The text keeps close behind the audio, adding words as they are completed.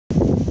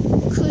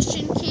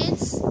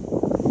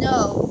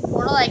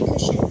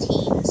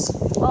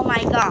Oh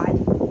my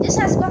god. This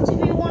has got to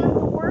be one of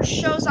the worst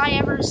shows I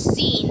ever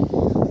seen.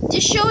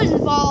 This show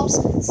involves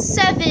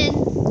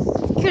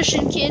 7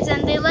 cushion kids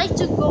and they like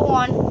to go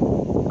on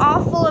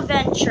awful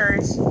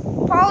adventures.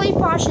 Polly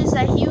Posh is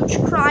a huge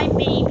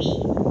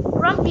crybaby.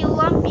 Grumpy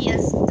Lumpy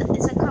is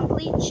a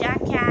complete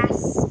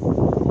jackass.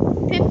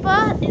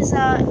 Pippa is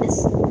a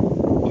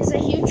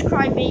huge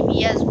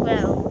crybaby as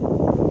well.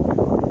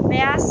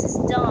 Bass is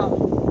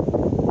dumb.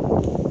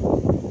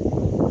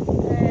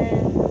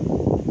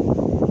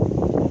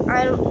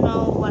 I don't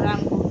know what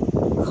I'm.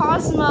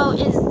 Cosmo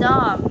is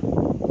dumb.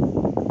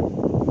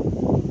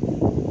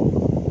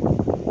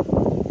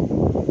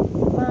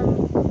 Let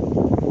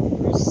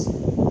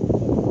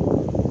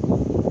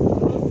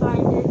me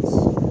find it.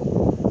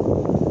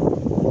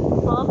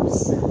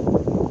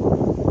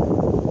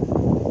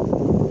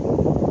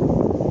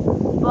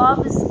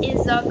 Bubs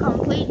is a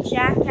complete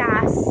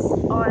jackass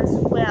as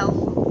well.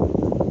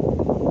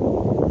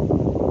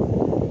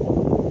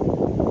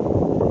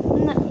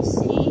 Let me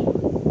see.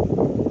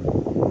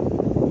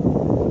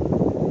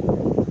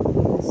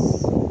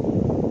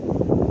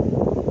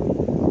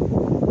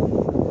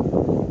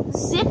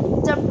 Zip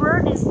the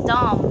bird is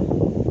dumb.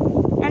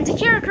 And the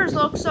characters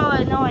look so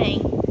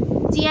annoying.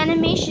 The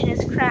animation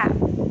is crap.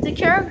 The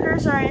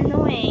characters are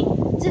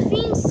annoying. The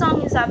theme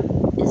song is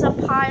a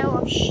pile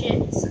of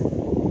shit.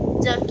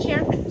 The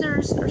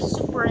characters are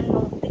super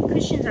annoying. The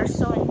cushions are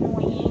so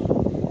annoying.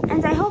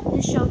 And I hope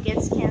this show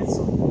gets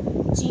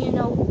cancelled. Do you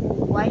know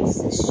who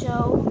likes this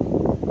show?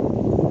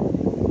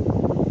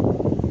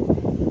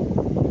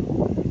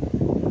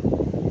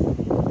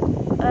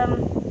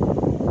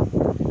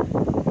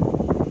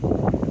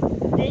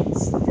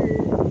 It's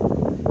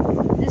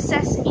the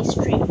Sesame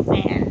Street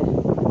fan.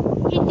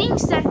 He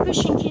thinks that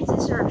Cushion Kids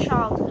is her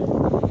childhood.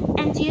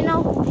 And do you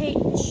know who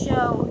hates the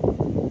show?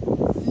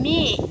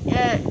 Me,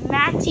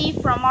 Matty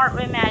from Art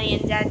with Matty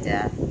and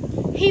Dada.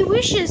 He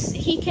wishes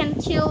he can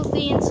kill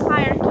the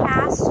entire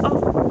cast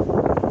of.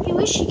 He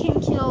wishes he can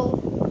kill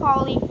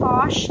Polly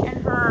Posh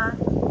and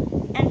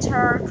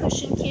her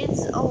Cushion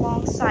Kids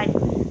alongside.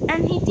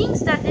 And he thinks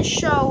that this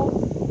show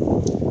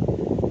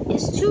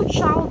is too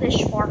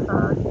childish for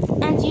her.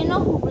 And do you know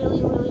who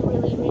really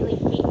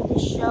hates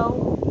this show?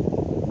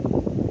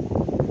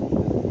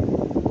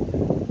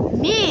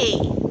 Me!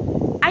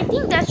 I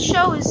think that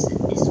show is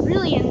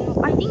really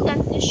I think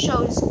that this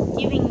show is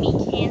giving me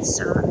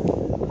cancer.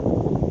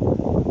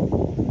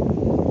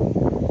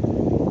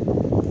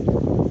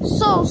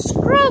 So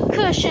screw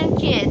Cushion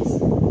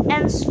Kids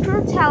and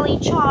screw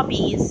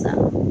Telechobis.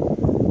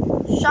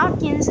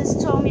 Shopkins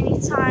is so many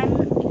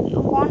times,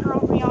 Wander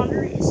Over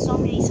Yonder is so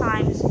many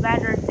times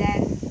better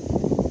than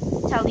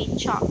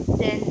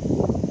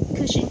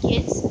Cushion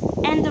Kids.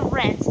 And the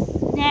rant.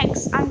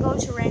 Next, I'm going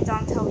to rant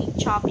on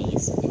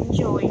Telechobis.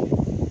 Enjoy.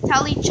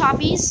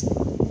 Telechobis?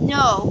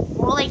 No,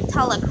 more like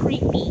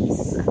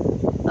Telecreepies.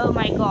 Oh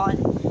my god.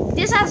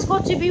 This has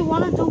got to be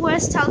one of the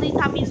worst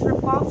Teletubbies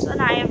ripoffs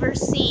that I ever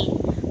seen.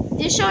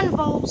 This show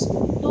involves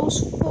those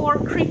 4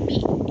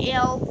 creepy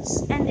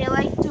elves and they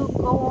like to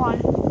go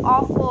on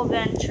awful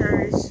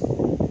adventures.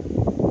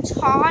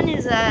 Ton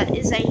is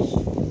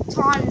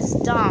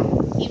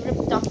dumb. He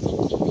ripped off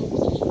Tinky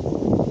Winky.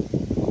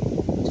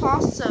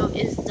 Tosso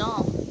is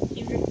dumb.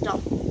 He ripped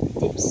off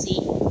Dipsy.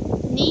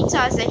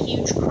 Nita is a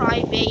huge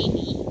crybaby.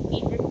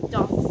 He ripped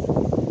off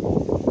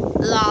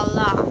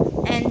Lala.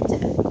 And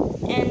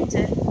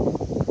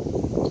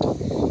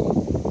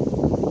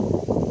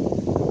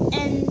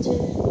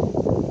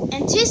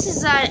Tis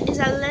is a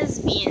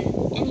lesbian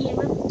and he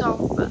ripped off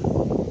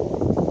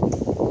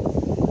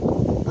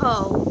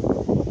Poe.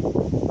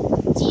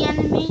 The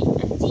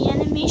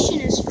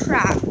animation is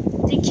crap.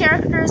 The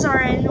characters are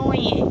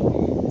annoying.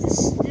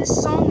 The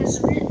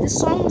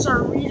songs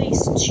are really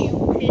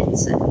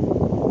stupid,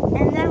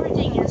 and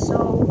everything is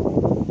so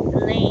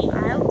lame.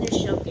 I hope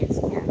this show gets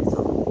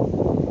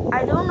cancelled.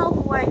 I don't know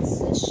who likes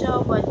this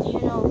show, but do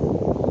you know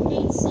who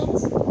hates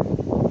it?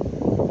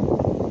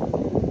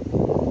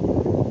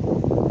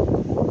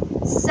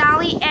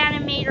 Sally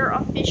Animator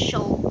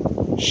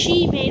Official.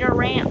 She made a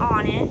rant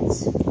on it.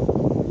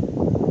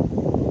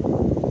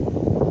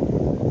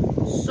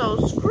 So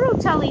screw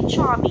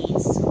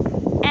Telechobis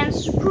and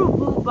screw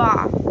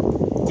Booba.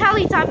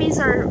 Teletubbies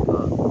are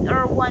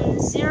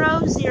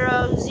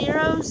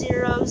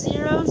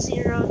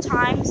 1,000,000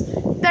 times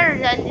better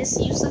than this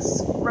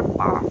useless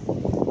ripoff.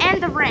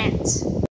 And the rant.